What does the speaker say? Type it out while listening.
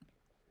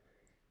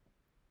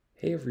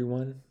Hey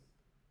everyone.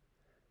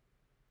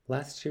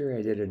 Last year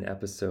I did an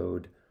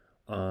episode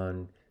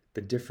on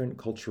the different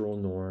cultural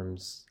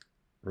norms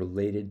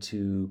related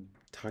to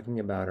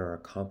talking about our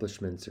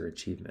accomplishments or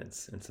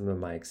achievements and some of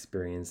my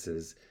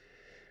experiences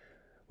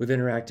with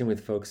interacting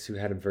with folks who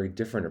had a very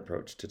different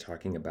approach to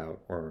talking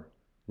about or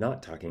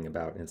not talking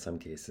about in some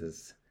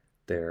cases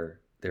their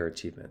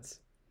achievements.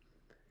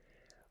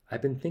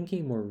 I've been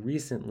thinking more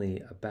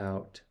recently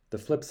about the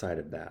flip side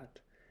of that.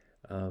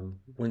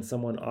 When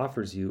someone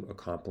offers you a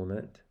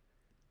compliment,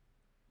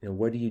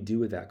 what do you do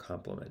with that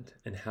compliment?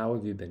 And how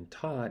have you been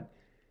taught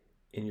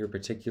in your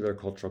particular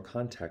cultural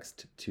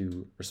context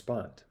to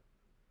respond?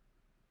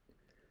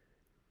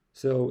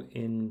 So,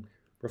 in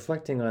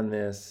reflecting on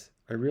this,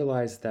 I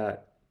realized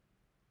that,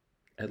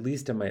 at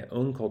least in my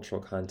own cultural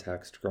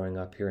context growing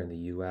up here in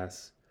the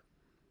US,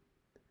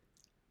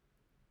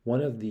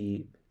 one of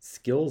the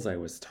skills I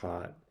was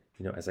taught,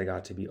 as I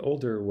got to be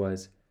older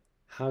was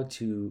how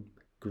to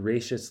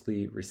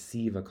graciously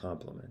receive a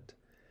compliment.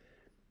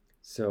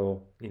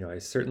 So, I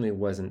certainly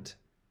wasn't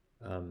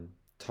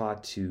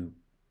taught to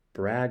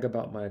brag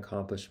about my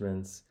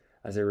accomplishments.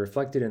 As I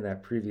reflected in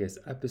that previous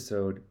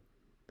episode,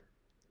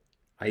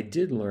 I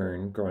did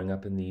learn growing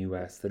up in the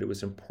US that it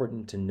was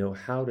important to know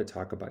how to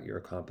talk about your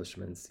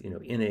accomplishments,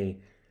 in a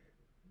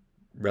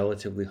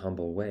relatively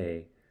humble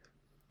way.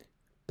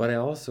 But I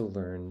also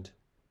learned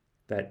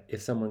that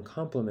if someone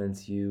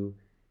compliments you,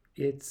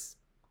 it's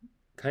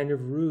kind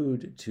of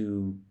rude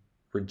to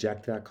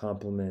reject that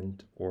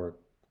compliment or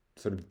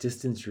sort of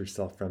distance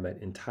yourself from it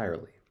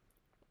entirely.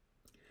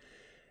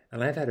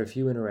 And I've had a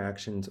few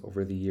interactions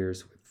over the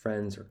years with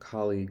friends or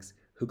colleagues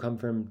who come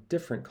from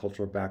different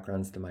cultural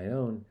backgrounds than my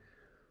own,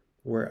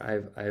 where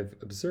I've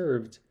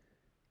observed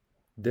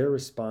their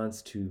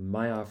response to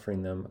my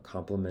offering them a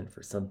compliment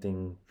for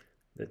something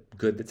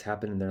good that's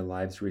happened in their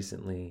lives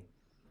recently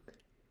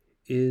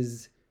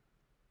is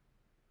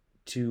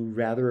to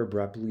rather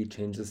abruptly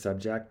change the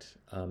subject,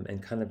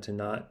 and kind of to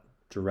not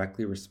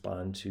directly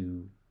respond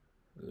to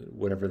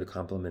whatever the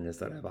compliment is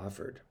that I've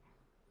offered.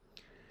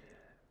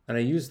 And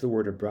I use the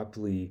word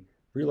abruptly,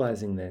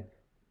 realizing that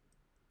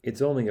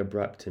it's only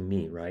abrupt to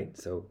me, right?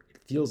 So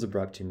it feels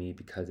abrupt to me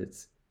because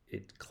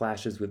it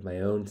clashes with my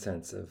own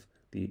sense of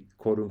the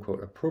quote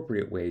unquote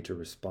appropriate way to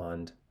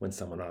respond when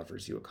someone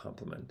offers you a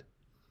compliment.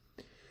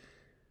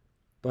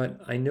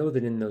 But I know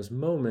that in those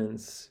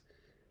moments,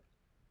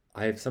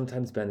 I have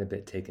sometimes been a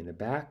bit taken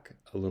aback,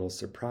 a little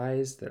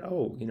surprised that,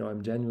 oh,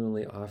 I'm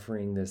genuinely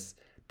offering this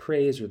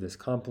praise or this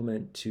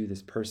compliment to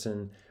this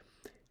person,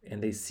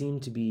 and they seem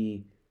to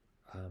be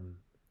um,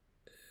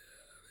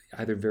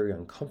 either very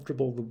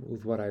uncomfortable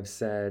with what I've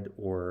said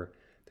or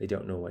they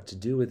don't know what to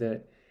do with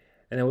it.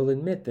 And I will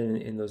admit that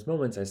in those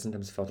moments, I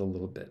sometimes felt a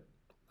little bit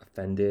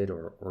offended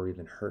or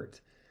even hurt.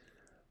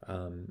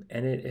 And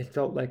it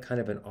felt like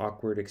kind of an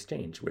awkward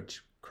exchange,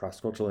 which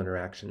cross cultural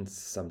interactions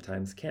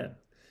sometimes can.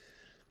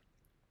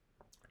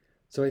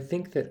 So I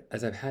think that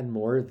as I've had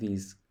more of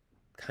these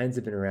kinds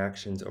of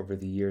interactions over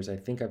the years, I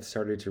think I've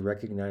started to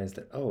recognize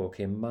that, oh,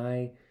 okay,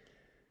 my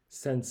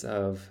sense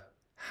of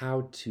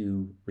how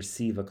to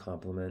receive a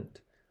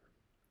compliment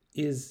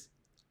is,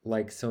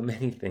 like so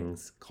many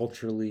things,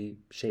 culturally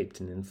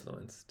shaped and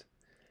influenced.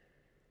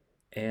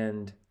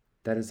 And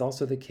that is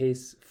also the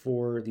case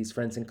for these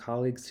friends and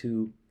colleagues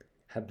who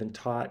have been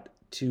taught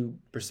to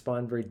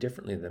respond very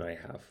differently than I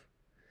have.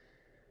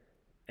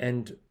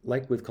 And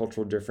like with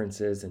cultural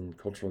differences and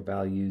cultural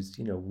values,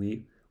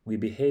 we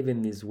behave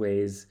in these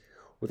ways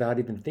without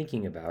even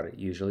thinking about it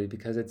usually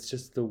because it's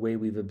just the way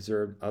we've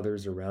observed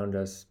others around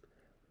us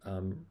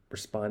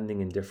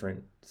responding in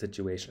different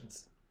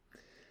situations.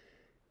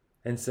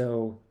 And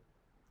so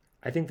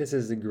I think this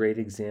is a great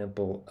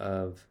example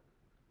of,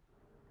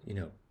 you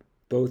know,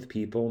 both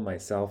people,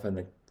 myself and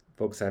the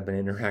folks I've been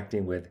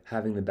interacting with,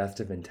 having the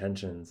best of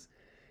intentions.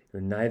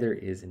 Neither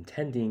is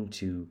intending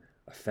to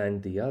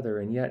offend the other,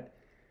 and yet,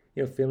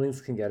 feelings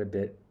can get a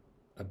bit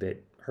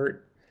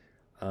hurt,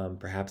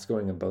 perhaps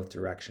going in both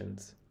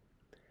directions.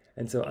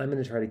 And so I'm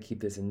going to try to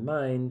keep this in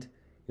mind,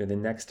 the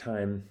next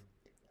time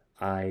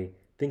I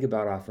think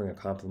about offering a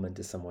compliment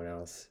to someone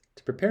else,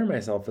 to prepare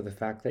myself for the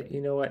fact that,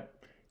 what,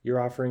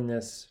 you're offering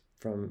this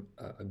from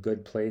a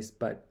good place,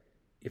 but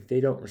if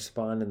they don't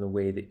respond in the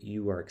way that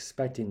you are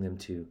expecting them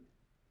to,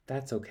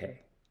 that's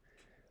okay.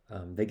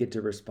 They get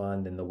to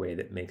respond in the way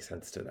that makes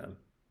sense to them.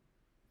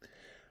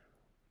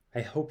 I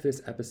hope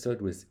this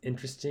episode was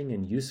interesting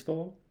and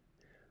useful.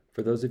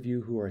 For those of you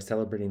who are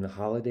celebrating the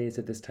holidays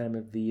at this time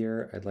of the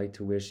year, I'd like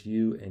to wish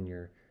you and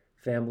your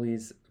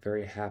families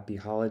very happy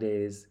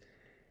holidays.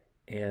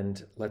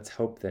 And let's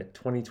hope that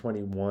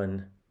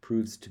 2021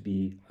 proves to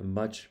be a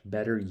much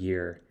better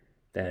year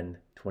than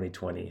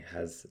 2020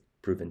 has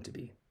proven to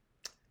be.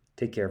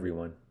 Take care,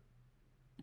 everyone.